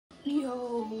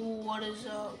Yo, what is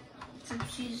up?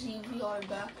 Gypsy VR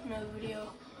back in another video,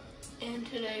 and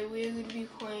today we are going to be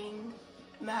playing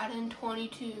Madden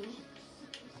 22.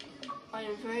 I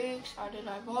am very excited.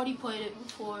 I've already played it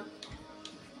before.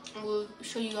 We'll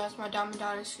show you guys my Diamond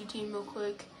Dynasty team real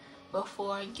quick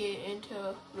before I get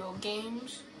into real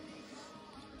games.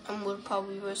 I'm going to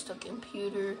probably risk the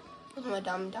computer with my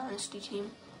Diamond Dynasty team.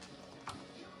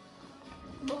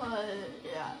 But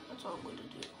yeah, that's all I'm going to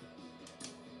do.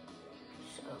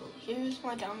 So here's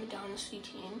my Diamond Dynasty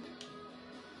team.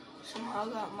 Somehow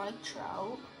got Mike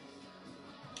Trout.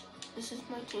 This is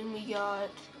my team. We got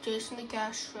Jason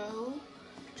DeCastro,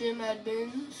 Jim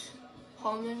Edmonds,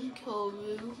 Holman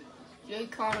Kilru, Jay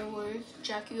Connerworth,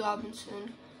 Jackie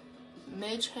Robinson,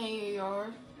 Mitch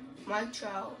Hayar, Mike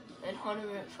Trout, and Hunter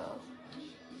Renfroe.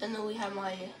 And then we have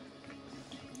my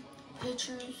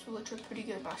pitchers, which are pretty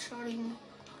good by starting.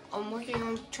 I'm working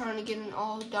on trying to get an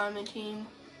all-diamond team,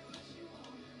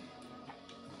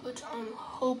 which I'm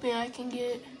hoping I can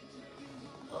get,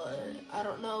 but I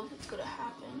don't know if it's gonna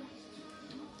happen.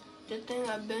 The thing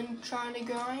I've been trying to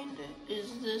grind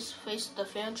is this Face the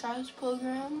Franchise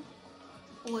program,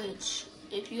 which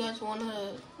if you guys want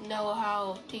to know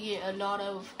how to get a lot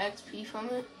of XP from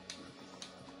it,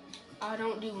 I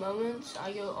don't do moments.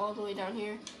 I go all the way down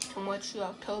here to March to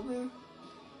October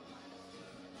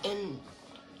and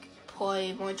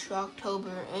play March to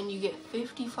October, and you get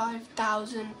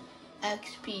 55,000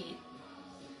 XP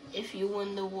if you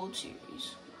win the World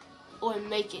Series, or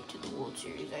make it to the World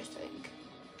Series, I think.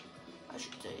 I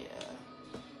should say,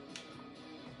 yeah.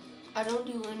 I don't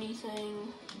do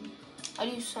anything. I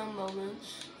do some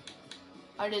moments.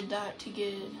 I did that to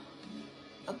get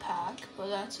a pack, but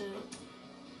that's it.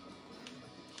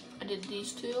 I did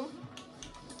these two.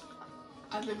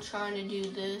 I've been trying to do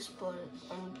this, but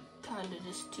I'm kind of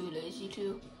just too lazy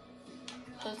to.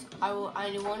 Because I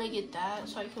want to get that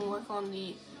so I can work on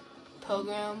the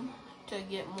program to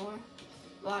get more,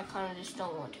 but I kind of just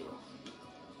don't want to.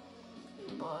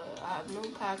 But I have no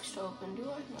packs to open, do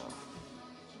I? No.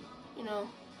 You know,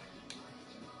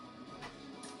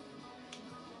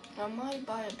 I might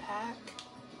buy a pack.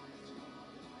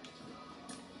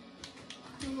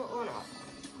 Or not.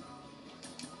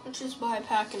 Let's just buy a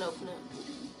pack and open it.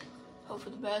 Hope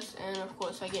for the best, and of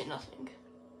course I get nothing.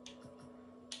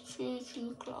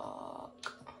 Choo-choo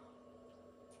clock.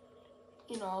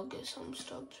 You know, I'll get some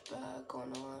stubs back or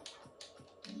not.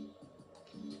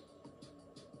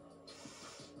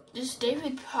 This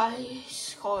David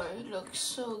Price card looks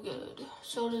so good.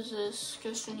 So does this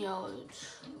Christian Yelich.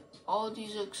 All of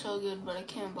these look so good, but I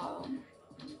can't buy them.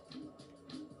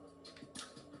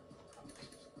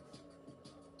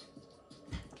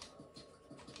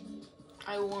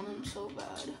 I want them so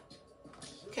bad.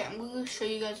 Okay, I'm going to show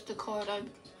you guys the card I'm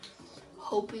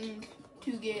hoping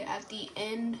to get at the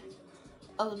end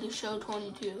of the show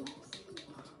 22.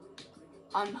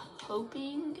 I'm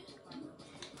hoping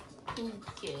to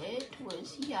get,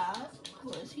 where's he at?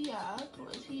 Where's he at?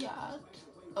 Where's he at?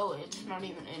 Oh, it's not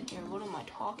even in here. What am I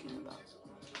talking about?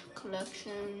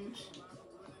 Collections,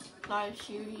 live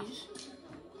series.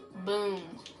 Boom.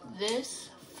 This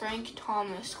Frank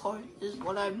Thomas card is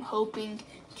what I'm hoping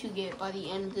to get by the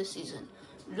end of the season.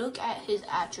 Look at his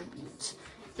attributes.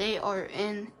 They are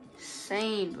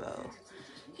insane, bro.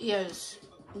 He has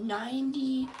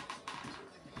 90...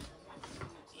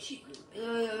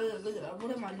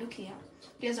 what am I looking at?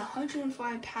 He has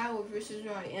 105 power versus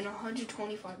right and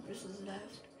 125 versus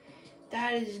left.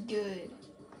 That is good.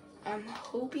 I'm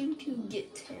hoping to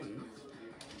get him,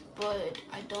 but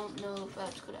I don't know if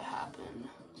that's gonna happen.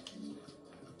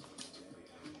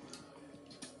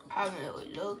 I haven't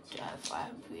really looked at if I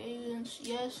have free agents.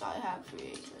 Yes, I have free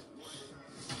agents.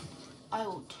 I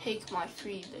will take my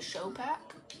free the show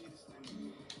pack.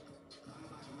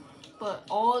 But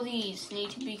all these need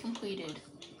to be completed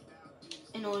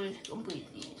in order to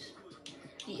complete these.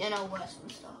 The NL West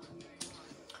and stuff.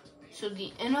 So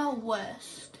the NL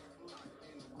West,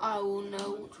 I will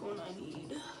know which one I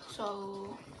need.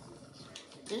 So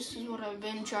this is what I've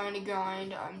been trying to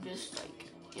grind. I'm just like,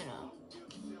 you know,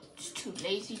 just too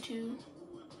lazy to.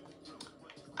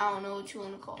 I don't know what you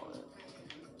want to call it.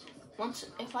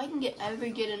 If I can ever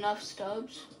get enough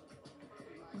stubs,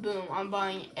 boom, I'm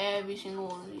buying every single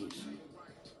one of these.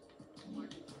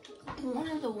 One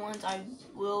of the ones I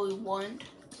really want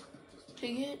to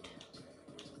get.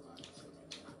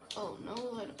 Oh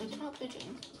no, it's not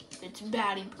pitching. It's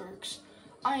batting perks.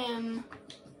 I am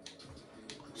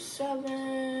 7.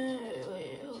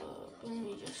 Wait, hold up. Let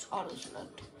me just auto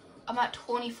select. I'm at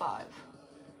 25.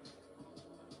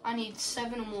 I need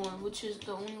 7 more, which is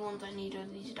the only ones I need are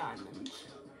these diamonds.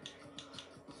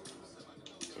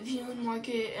 viewing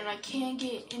market, and I can't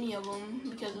get any of them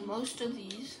because most of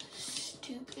these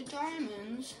stupid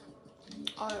diamonds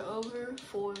are over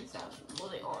 4,000. Well,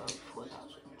 they are over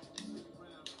 4,000.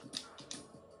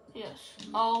 Yes,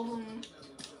 all of them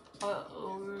are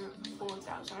over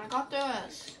 4,000. I got the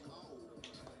rest.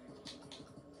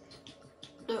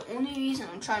 The only reason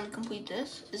I'm trying to complete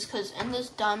this is because in this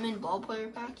diamond ball player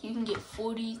pack, you can get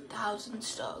 40,000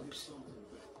 stubs.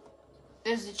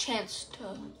 There's a chance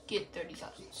to get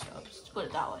 30,000 stubs, to put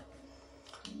it that way.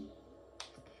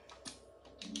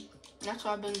 That's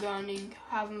why I've been grinding.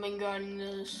 I haven't been grinding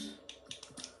this.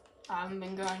 I haven't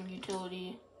been grinding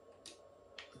utility.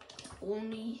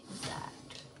 Only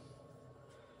that.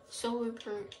 Silver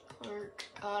perk.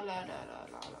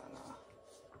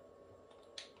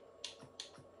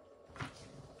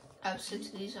 I have 6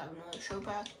 of these. I have another show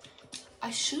pack. I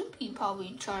should be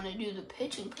probably trying to do the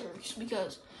pitching perks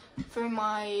because for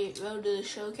my Road to the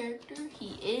Show character,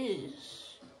 he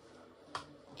is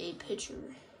a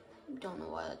pitcher. Don't know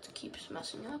why that keeps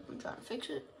messing up. I'm trying to fix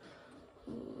it.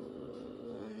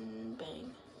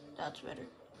 Bang. That's better.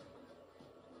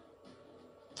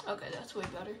 Okay, that's way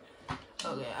better.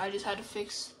 Okay, I just had to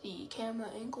fix the camera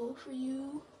angle for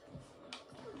you.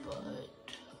 But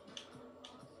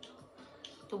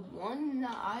the one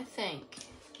that I think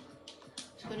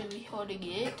is going to be hard to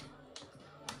get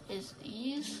is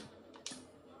these.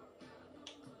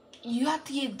 You have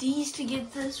to get these to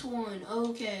get this one.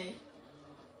 Okay.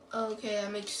 Okay,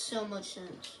 that makes so much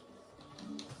sense.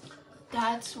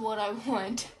 That's what I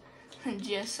want.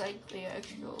 Just like the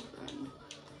ex-girlfriend.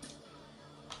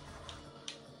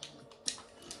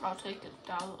 I'll take it.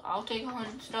 I'll take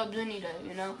 100 stubs any day,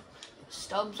 you know?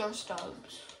 Stubs are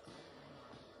stubs.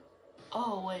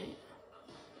 Oh, wait.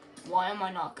 Why am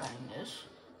I not getting this?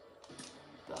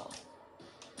 Bro.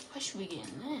 I should be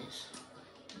getting this.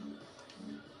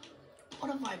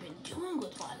 What have I been doing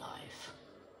with my life?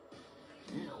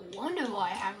 No wonder why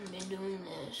I haven't been doing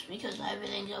this. Because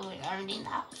everything's over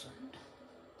 17,000.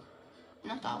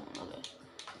 Not that one, okay.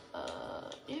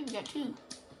 Yeah, we got 2.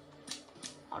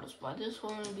 I'll just buy this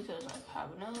one because I have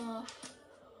enough.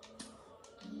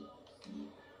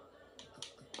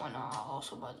 Why not? I'll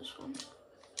also buy this one.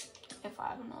 If I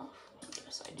have enough.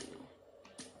 Yes, I do.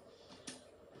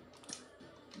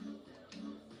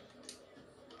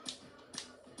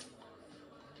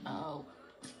 Oh.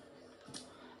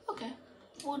 Okay.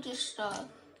 We'll just, I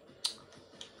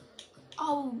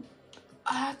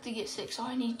have to get 6, so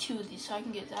I need 2 of these so I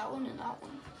can get that one and that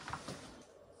one.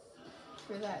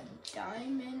 For that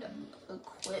diamond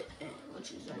equipment,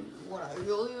 which is what I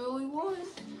really, really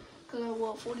want. Because I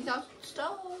want 40,000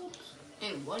 stubs.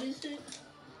 And what is it?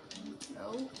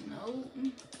 No.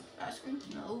 Asking?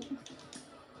 No.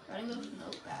 Writing those?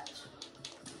 No. Bats.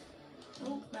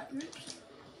 No. Bat grips.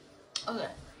 Okay.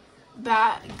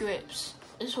 Bat grips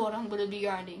is what I'm going to be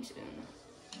grinding soon.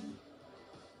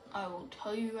 I will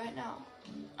tell you right now.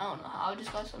 I don't know how I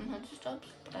just got 700 stubs,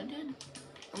 but I did.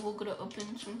 And we're going to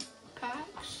open some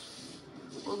packs.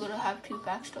 We're going to have 2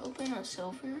 packs to open, a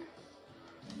silver.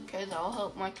 Okay, that'll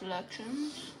help my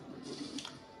collections.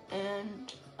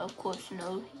 And, of course,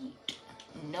 no heat.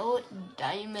 No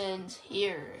diamonds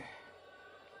here.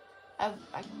 I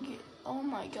can get, oh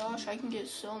my gosh, I can get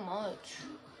so much.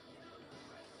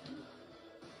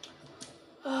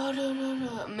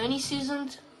 Mini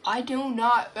seasons, I do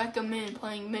not recommend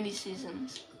playing mini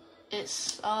seasons. It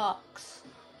sucks.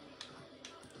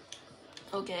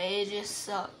 Okay, it just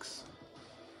sucks.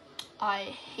 I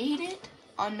hate it.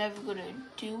 I'm never gonna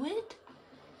do it.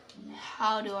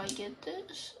 How do I get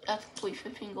this? I have to complete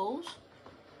 15 goals.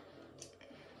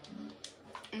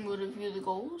 I'm gonna view the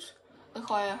goals.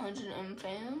 Acquire 100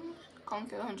 M-fams.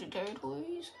 Conquer 100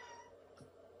 territories.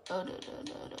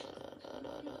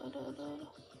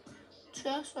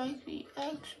 Just like the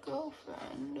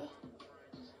ex-girlfriend.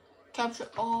 Capture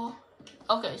all.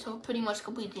 Okay, so pretty much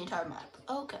complete the entire map.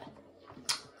 Okay.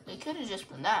 They could have just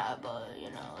been that, but, you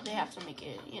know, they have to make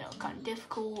it, you know, kind of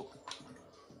difficult.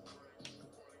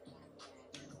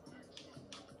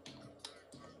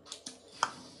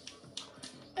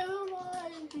 It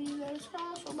reminds me that it's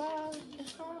not so bad.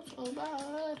 It's not so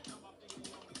bad.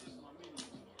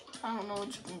 I don't know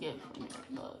what you can get from here,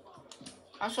 but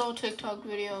I saw a TikTok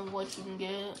video of what you can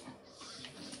get.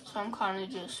 So I'm kind of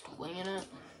just winging it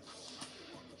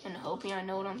and hoping I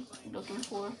know what I'm looking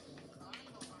for.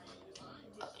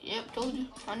 Yep, told you.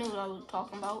 I knew what I was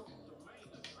talking about.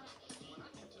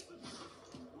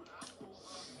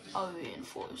 I'll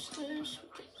reinforce this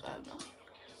because I have nothing.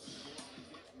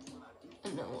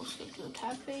 And then we'll skip to the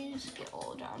attack phase, get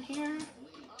all down here.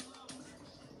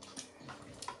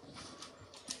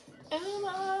 It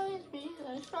reminds me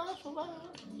that it's not so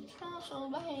bad. It's not so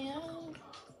bad.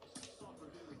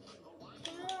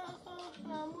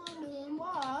 I'm wondering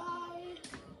why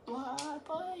I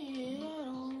play it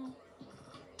all.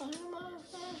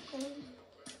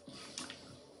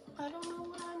 I don't know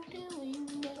what I'm doing,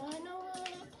 but I know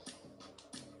it.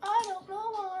 I don't know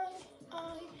why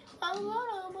I'm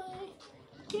gonna play.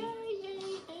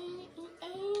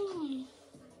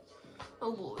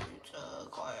 Oh boy, it's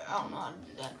quiet. I don't know how to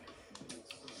do that.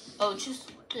 Oh,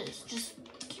 just this. Just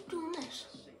keep doing this.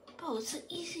 Bro, it's the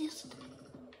easiest.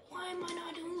 Why am I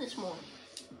not doing this more?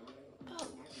 Bro,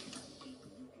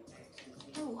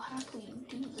 I will happily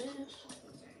do this.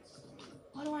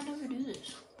 Why do I never do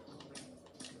this?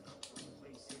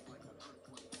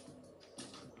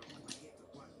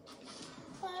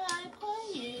 Why I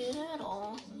play it at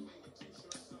all?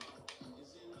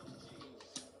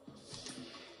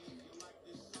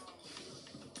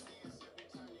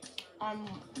 I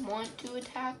want to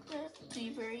attack the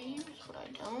Braves, but I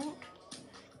don't,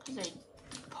 because they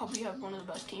probably have one of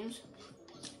the best teams,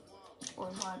 or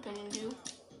in my opinion do.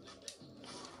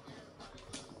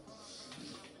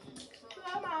 It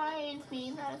reminds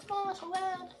me that it's not so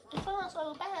bad, it's not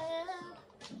so bad.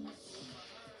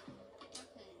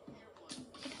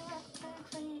 Attack that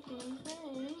crazy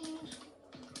face,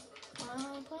 I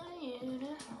play it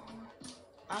at home.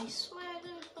 I swear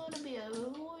there's gonna be a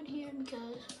reward here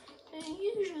because there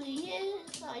usually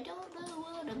is. I don't know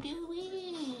what I'm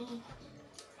doing.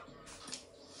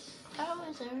 How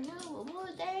is there no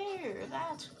reward there?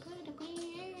 That's pretty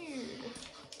weird.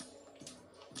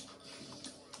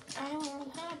 I will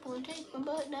happily take my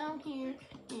butt down here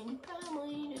and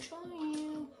probably destroy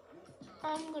you.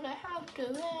 I'm gonna have to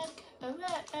wreck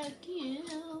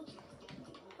you.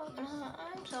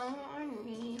 I'm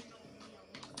sorry.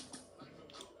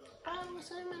 I will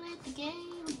simulate the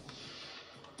game.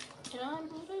 And I'm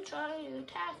gonna try to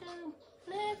attack him.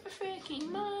 Never freaking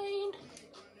mind.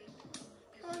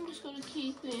 I'm just gonna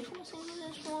keep enforcing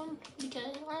this one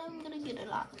because I'm gonna get a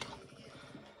lot.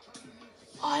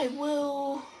 I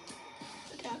will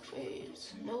attack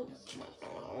phase. Nope, that's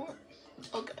not what I want.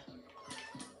 Okay.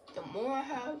 The more I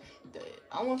have,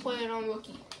 I want to play it on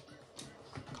rookie.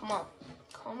 Come on.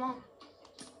 Come on.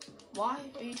 Why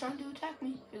are you trying to attack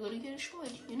me? You're gonna get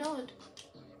destroyed. You know it.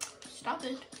 Stop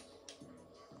it.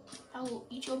 I will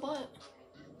eat your butt.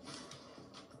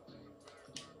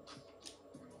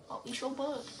 I'll eat your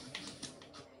butt.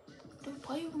 Don't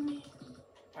play with me.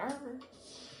 Arr.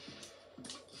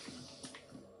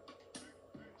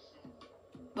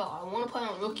 Bro, I want to play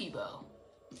on rookie, bro.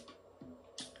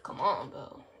 Come on,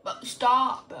 bro. But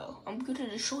stop, bro. I'm gonna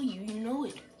destroy you. You know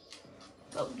it.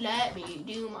 Bro, let me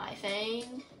do my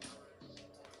thing.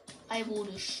 I will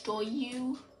destroy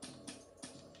you.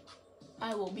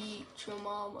 I will beat your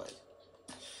mama.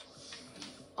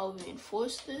 I'll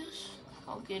reinforce this.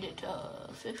 I'll get it to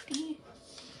 50.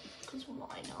 Because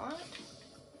why not?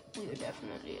 We are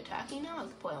definitely attacking now. I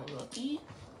can play on rookie.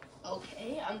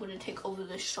 Okay, I'm going to take over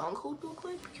this stronghold real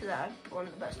quick because I have one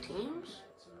of the best teams.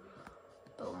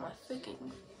 But my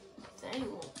freaking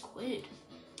thing won't quit.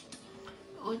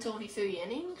 Oh, it's only 3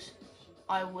 innings.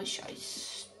 I wish I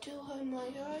still had my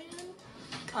guy in.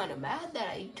 Kind of mad that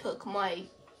I took my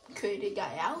created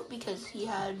guy out because he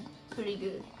had pretty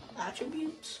good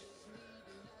attributes.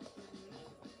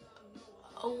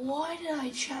 Why did I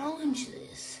challenge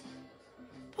this?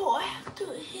 Bro, I have to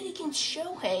hit against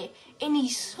Shohei and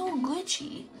he's so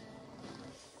glitchy.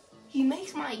 He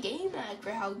makes my game lag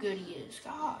for how good he is.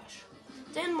 Gosh.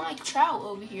 Then Mike Trout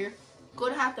over here,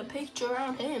 gonna have to picture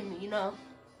around him, you know.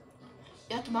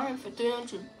 You have to buy him for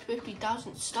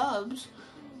 350,000 stubs.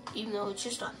 Even though it's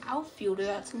just an outfielder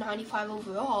that's 95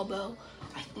 overall, bro.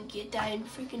 I can get that in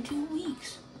freaking 2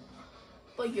 weeks.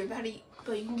 But you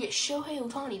can get Shohei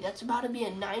Ohtani, that's about to be a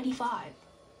 95.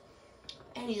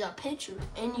 And he's a pitcher,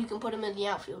 and you can put him in the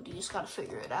outfield. You just gotta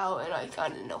figure it out, and I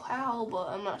kinda know how, but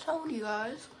I'm not telling you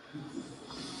guys.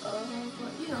 But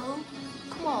you know,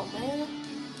 come on, man.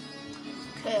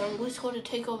 Okay, I'm just gonna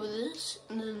take over this,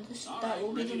 and then that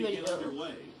will be the video.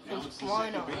 Why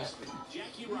not?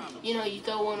 You know, you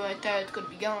throw one right there, it's gonna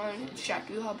be gone. It's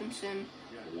Jackie Robinson.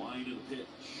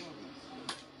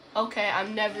 Okay,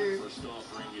 I'm never.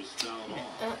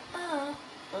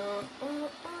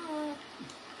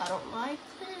 I don't like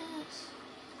this.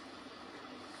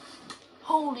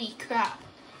 Holy crap!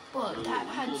 But that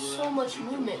had so much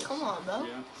movement. Come on, bro.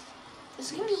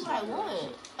 Just give me what I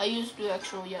want. I used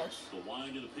directional, yes.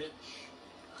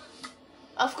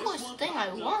 Of course, the thing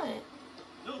I want.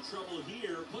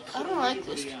 I don't like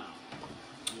this.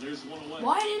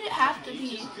 Why did it have to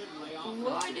be?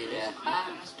 Why did it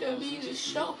have to be the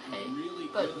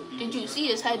Shohei? But did you see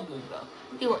his head move though?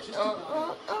 He went,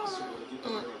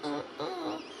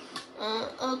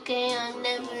 okay, I'm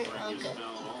never, okay.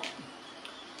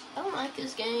 I don't like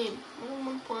this game. I don't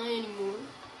want to play anymore.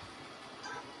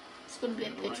 It's gonna be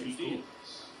a pitcher's duel.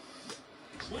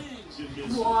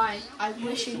 Why? I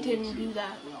wish it didn't do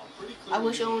that. I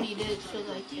wish it only did it for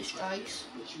like the strikes.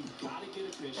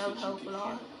 That would help a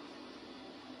lot.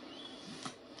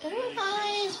 It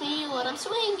reminds me what I'm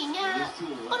swinging at.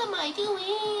 What am I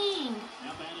doing?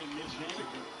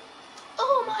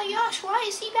 Oh my gosh, why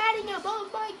is he batting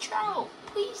above Mike Trout?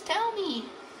 Please tell me.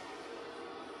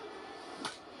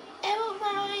 It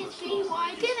reminds me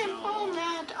why I didn't bomb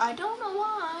that. I don't know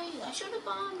why. I should have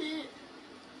bombed it.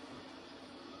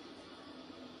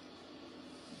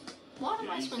 What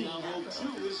am I swinging at, bro?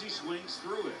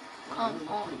 Come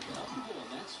on, bro.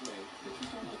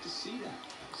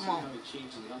 Come on.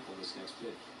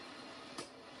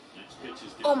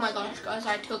 Oh my gosh, guys,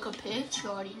 I took a pitch.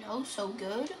 You already know, so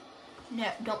good.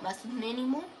 Don't mess with me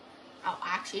anymore. I'll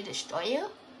actually destroy you.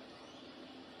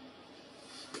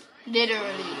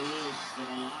 Literally.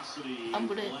 I'm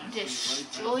gonna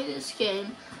destroy this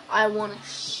game. I wanna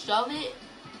shove it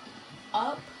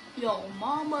up your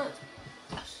mama.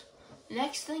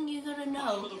 Next thing you're gonna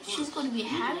know, she's gonna be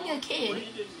having a kid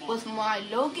with my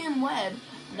Logan Webb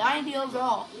 90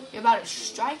 overall. You're about to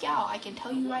strike out, I can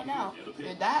tell you right now.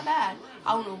 You're that bad.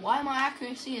 I don't know why my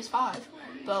accuracy is 5.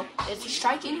 But it's a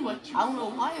strike anyway. I don't know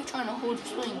why you're trying to hold your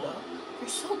swing, bro. You're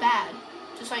so bad.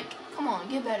 Just like, come on,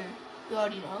 get better. You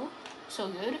already know. So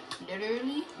good.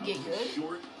 Literally, get good.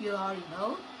 You already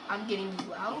know. I'm getting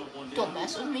you out. Don't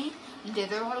mess with me.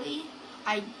 Literally,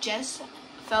 I just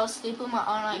fell asleep with my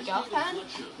online girlfriend.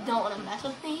 Don't want to mess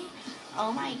with me.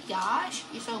 Oh my gosh,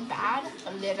 you're so bad.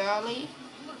 Literally.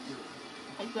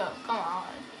 Like, bro, come on.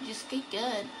 Just get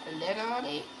good.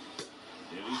 Literally.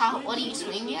 What are you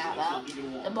swinging at, bro?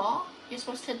 The ball? You're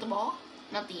supposed to hit the ball,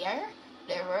 not the air.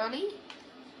 Literally.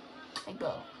 Like,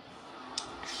 bro.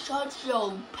 Such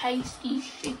a pasty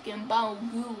chicken bone.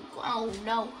 You don't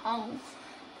know how.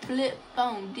 Flip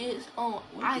on this on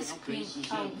ice cream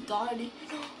on garden.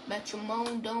 Bet your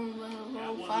mom don't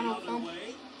roll final film.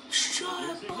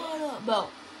 Shut up, bro.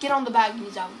 Get on the bag,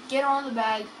 he's out. Get on the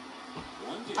bag.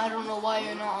 I don't know why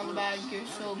you're not on the bag. You're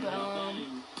so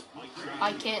dumb.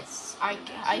 I can't.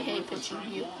 I hate pitching to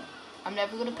you. I'm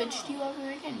never gonna pitch to you ever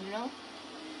again. You know.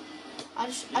 I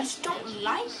just don't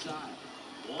like it.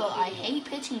 But I hate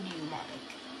pitching to you,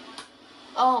 Mike.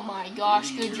 Oh my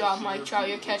gosh, good job, Mike Trout.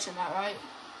 You're catching that, right?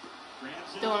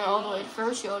 Throwing it all the way to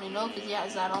first, you already know because he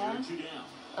has that on.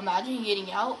 Imagine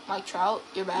getting out, Mike Trout,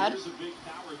 you're bad.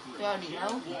 You already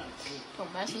know.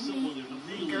 Don't mess with me.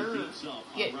 Grr.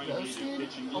 Get roasted.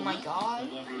 Oh my god.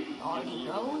 You already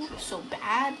know. So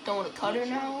bad. Throwing a cutter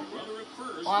now.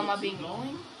 Why am I being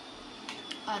annoying?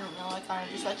 I don't know. I kind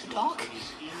of just like to talk.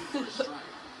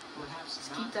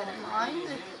 Just keep that in mind.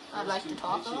 I like to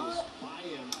talk a lot.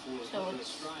 So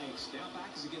it's...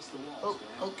 Oh,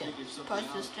 okay.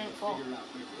 Surprised this didn't fall.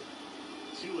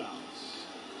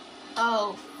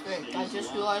 Oh, frick. I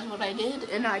just realized what I did,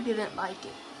 and I didn't like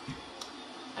it.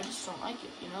 I just don't like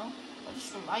it, you know? I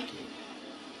just don't like it.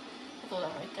 I'll throw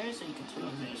that right there so you can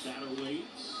swing this.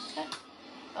 Okay.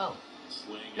 Oh.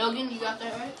 Logan, you got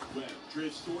that right?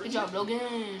 Good job,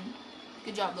 Logan.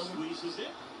 Good job, Logan.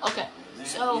 Okay,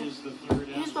 so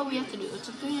here's what we have to do. It's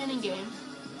a 3-inning game.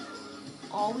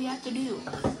 All we have to do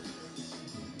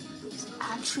is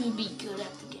actually be good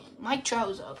at the game. Mike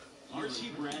Trout's up.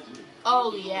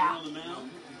 Oh, yeah.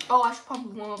 Oh, I should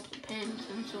probably warm up the pins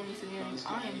since it's only 3 innings.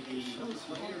 I am so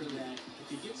slow. If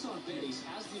he gets on base,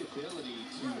 has the ability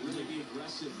to really be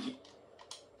aggressive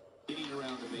getting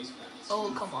around the base paths.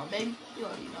 Oh, come on, baby. You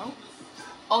already know.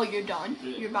 Oh, you're done.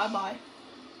 You're bye-bye.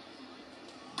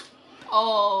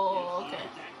 Oh, okay.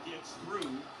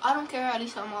 I don't care, at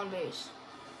least I'm on base.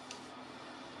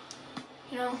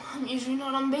 You know, I'm usually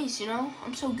not on base, you know?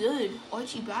 I'm so good.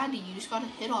 Why'd you bad to you? Just got a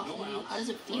hit off of you. How does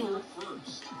it feel?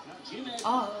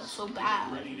 Oh, so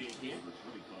bad.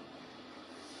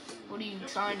 What are you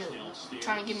trying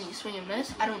to give me a swing and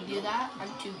miss? I don't do that. I'm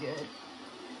too good.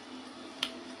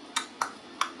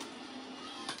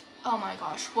 Oh my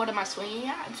gosh, what am I swinging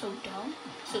at? I'm so dumb.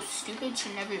 So stupid.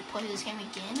 Should never play this game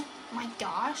again. Oh my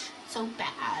gosh, so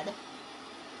bad.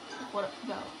 What?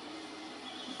 Go.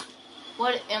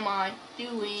 What am I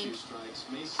doing?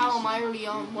 How am I already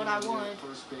on what I want?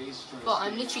 Well,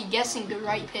 I'm literally guessing the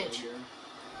right pitch.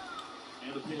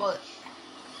 But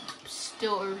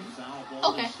still early.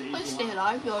 Okay, let's stay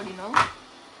alive. You already know.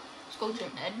 Let's go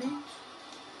Jim Edmonds.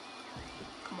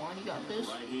 Come on, you got this.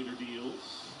 Right-hander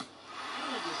deals.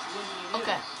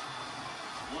 Okay.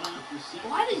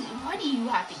 Why do you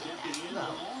have to get that? No.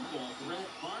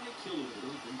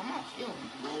 I'm not stealing.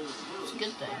 It's a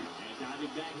good thing.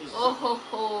 Oh ho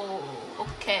ho.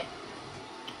 Okay.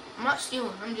 I'm not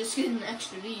stealing. I'm just getting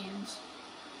extra leads.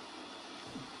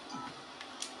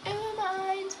 It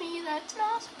reminds me that it's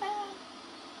not so bad.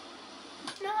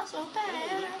 It's not so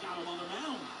bad.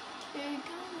 You're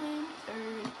going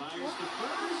third.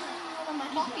 What am I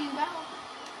talking about?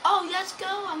 Oh, let's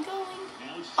go. I'm going.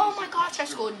 Oh my gosh, I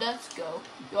scored. Let's go.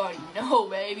 You already know,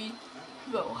 baby.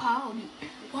 Bro,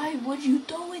 why would you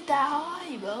throw it that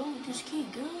high, bro? Just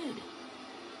keep good.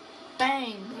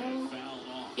 Bang, bro.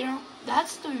 You know,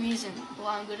 that's the reason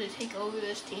why I'm going to take over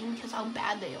this team, because how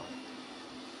bad they are.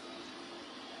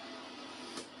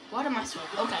 What am I saying?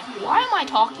 Okay, why am I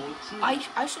talking?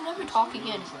 I should never talk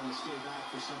again.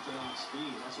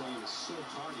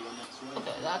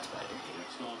 Okay, that's better.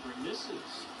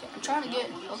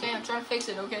 Okay, I'm trying to fix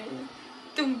it, okay?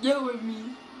 Don't yell at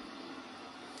me.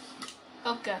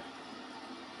 Okay.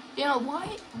 You know,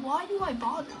 why do I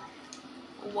bother?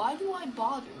 Why do I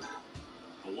bother?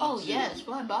 Oh, yes,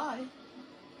 bye-bye.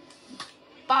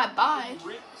 Bye-bye.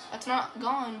 That's not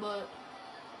gone, but...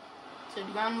 So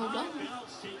the ground move done.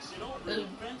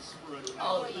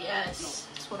 Oh yes,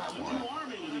 that's what I want.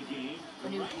 A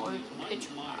new pitch,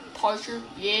 Parcher.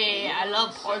 Yeah, I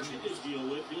love Parcher.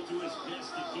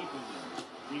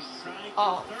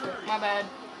 Oh, my bad.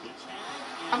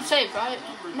 I'm safe, right?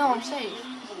 No, I'm safe.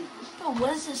 Bro,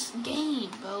 what is this game,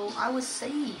 bro? I was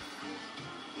safe.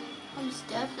 I was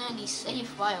definitely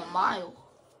safe by a mile.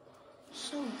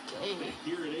 So gay.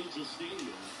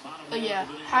 But yeah,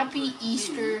 happy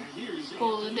Easter.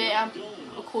 Well, the day I'm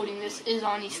recording this is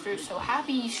on Easter, so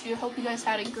happy Easter. Hope you guys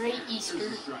had a great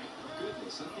Easter.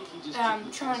 I'm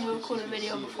trying to record a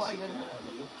video before I go to bed.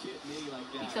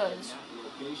 Because...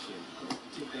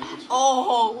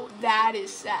 Oh, that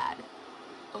is sad.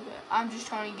 Okay, I'm just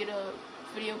trying to get a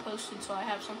video posted so I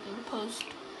have something to post.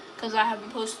 Because I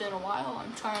haven't posted in a while.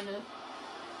 I'm trying to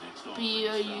be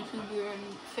a YouTuber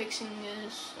and fixing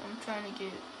this. I'm trying to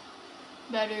get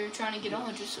better, trying to get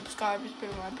 100 subscribers for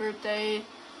my birthday. You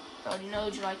already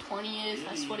know, July 20th.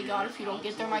 I swear to God, if you don't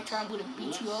get there, my turn, I'm going to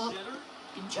beat you up.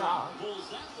 Good job.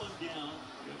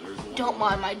 Don't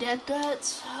mind my death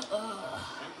threats. I'm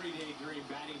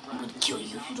going to kill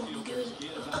you if you don't do good.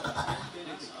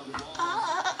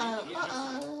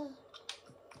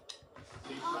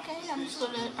 Okay, I'm just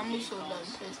gonna done piss no more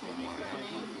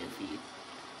if he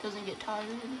doesn't get tired.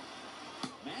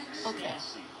 Okay.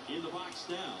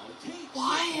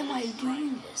 Why am I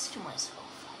doing this to myself?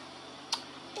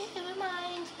 It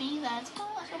reminds me that it's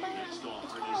not so bad. It's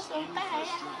not so bad.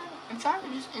 I'm trying to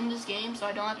just end this game so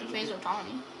I don't have to face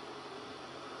Otani.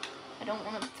 I don't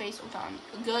want to face Otani.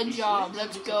 Good job.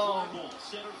 Let's go.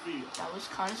 That was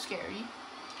kind of scary.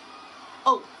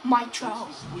 Oh, my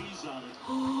child.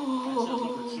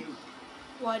 Oh,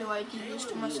 why do I do this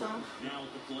to myself?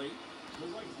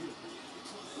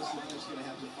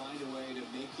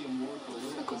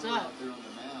 Look at that.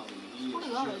 Oh my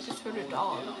God, I just heard a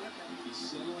dog.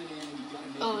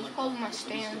 Oh, it's probably my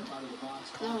stand.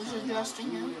 Because I was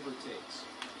adjusting him.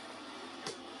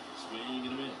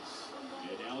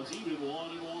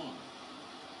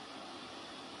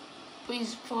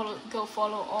 Please go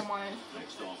follow all my.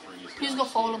 Please go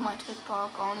follow my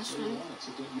TikTok. Honestly,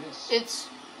 it's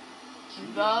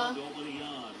the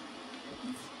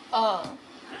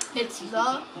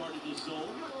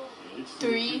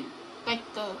 3,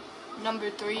 like the number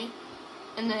 3,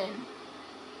 and then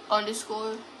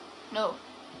underscore. No,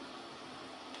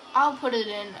 I'll put it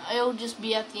in. It'll just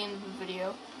be at the end of the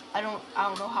video. I don't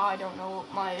know how. I don't know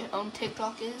what my own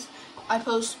TikTok is. I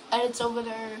post edits over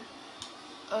there.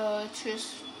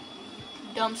 Just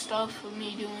dumb stuff of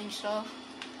me doing stuff.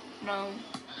 You know,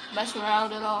 mess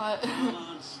around a lot.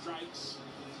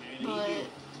 But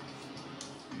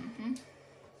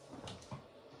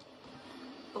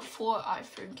before I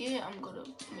forget, I'm gonna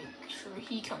make sure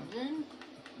he comes in,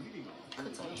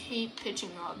 because I hate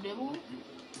pitching Rob Dibble.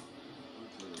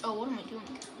 Oh, what am I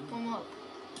doing? Warm up.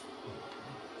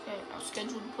 Okay, I'm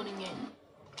scheduled putting in.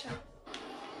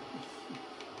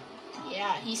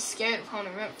 Yeah, he's scared of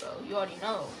Hunter Renfroe. You already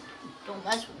know. Don't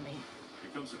mess with me.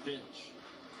 Here comes the pitch.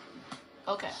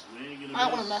 Okay. I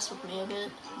don't want to mess with me a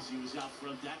bit. He was out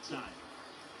front that time.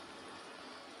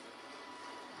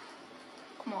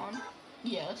 Come on.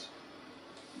 Yes.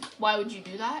 Why would you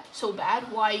do that? So bad?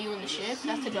 Why are you in the shift?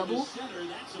 That's a double.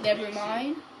 Never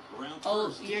mind.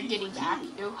 Oh, you're getting back.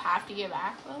 You have to get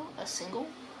back, bro. A single?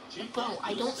 Bro,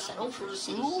 I don't settle for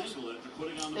singles.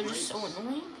 They're just so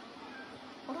annoying.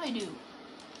 What do I do?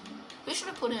 Who should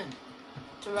I put in?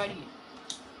 It's already.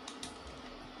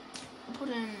 I'll put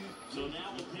in. So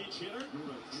now the pinch hitter,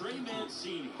 Trey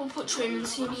Mancini. We'll put Trey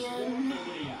Mancini in.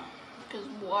 Because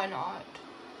why not?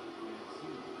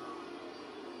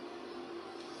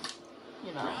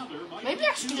 You know, maybe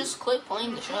I should just quit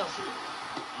playing the show.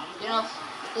 You know,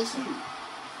 listen.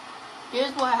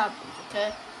 Here's what happens,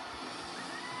 okay?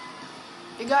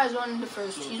 The guy's running the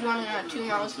first. He's running at 2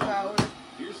 miles per hour.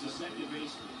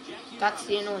 That's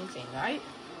the annoying thing, right?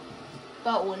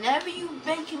 But whenever you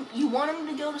make him, you want him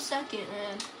to go to second,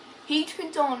 man. He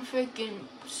puts on freaking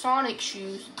Sonic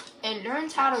shoes and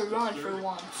learns how to run for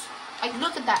once. Like,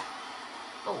 look at that.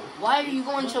 Oh, why are you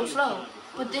going so slow?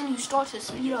 But then you start to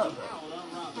speed up, bro.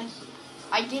 Like,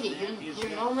 I get it. Your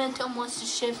momentum wants to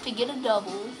shift to get a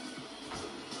double,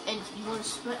 and you want to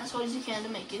sprint as hard as you can to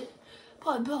make it.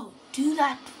 But bro, do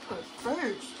that for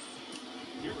first.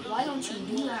 Why don't you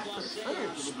do that for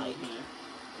first? Like,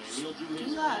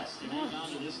 do that.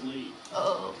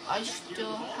 Uh-oh, I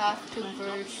still have to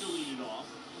verse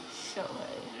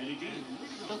Shohei.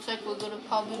 Looks like we're gonna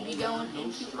probably be going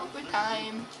into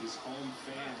overtime. His home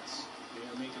fans, they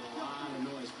are making a lot of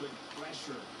noise, putting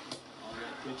pressure on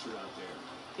that pitcher out there.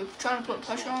 You're trying to put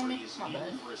pressure on me? My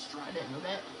bad. I didn't know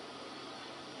that.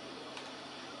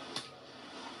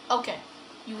 Okay.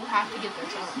 You have to get there,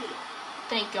 Trevor.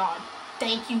 Thank God.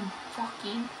 Thank you,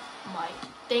 fucking Mike.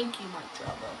 Thank you, Mike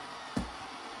Trevor.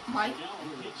 Mike?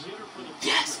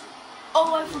 Yes!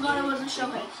 Oh, I forgot I wasn't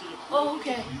Shohei. Oh,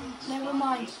 okay. Never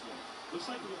mind.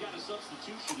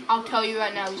 I'll tell you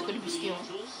right now, he's going to be stealing.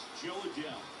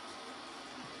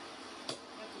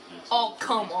 Oh,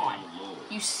 come on.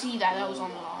 You see that? That was on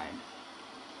the line.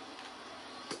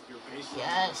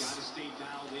 Yes.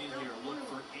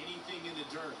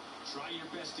 Try your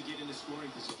best to get into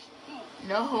scoring position.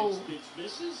 No.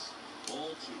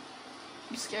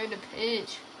 I'm scared to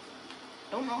pitch.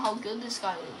 Don't know how good this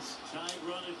guy is. Tied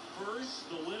run at first,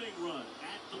 the winning run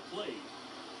at the plate.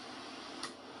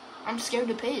 I'm scared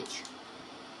to pitch.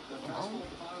 The fastball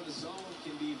out of the zone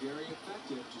can be very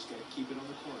effective. Just gotta keep it on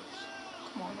the corners.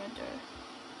 Come on, right there.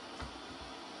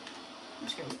 I'm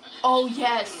scared. Oh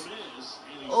yes.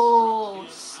 Oh,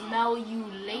 smell you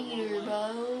later,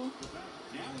 bro.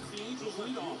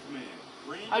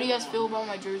 How do you guys feel about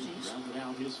my jerseys?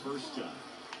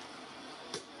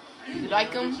 You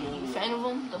like them? You a fan of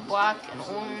them? The black and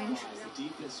orange.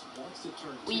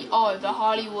 We are the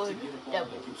Hollywood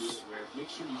Devils.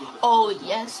 Oh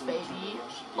yes, baby.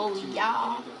 Oh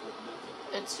yeah.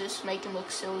 Let's just make him look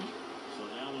silly.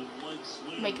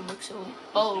 Make him look silly.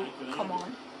 Oh, come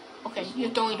on. Okay, you're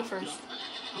throwing the first.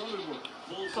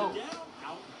 Go.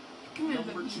 Give me a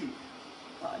baby.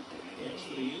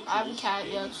 I have a cat,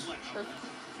 yes.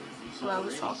 That's who I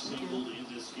was talking to.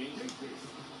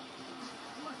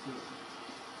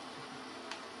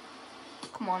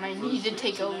 Come on, I need to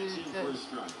take over the...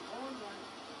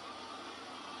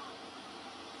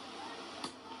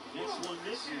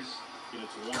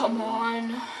 Come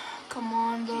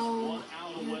on, bro.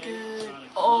 You're good.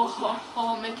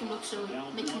 Oh, make him look silly.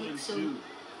 Make him look silly.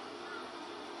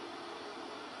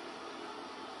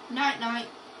 Night.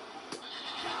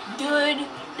 Good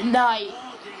night.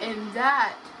 And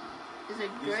that is a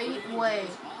great way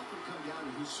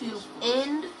to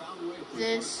end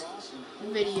this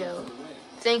video.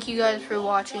 Thank you guys for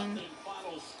watching.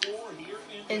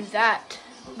 And that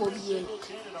will be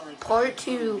it. Part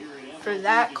 2 for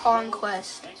that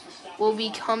conquest will be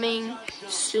coming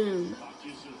soon.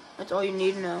 That's all you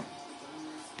need to know.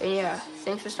 And yeah,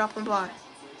 thanks for stopping by.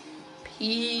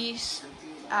 Peace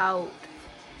out.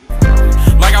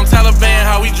 Like I'm Taliban,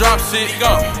 how we drop shit.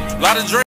 Go. Lot of drink.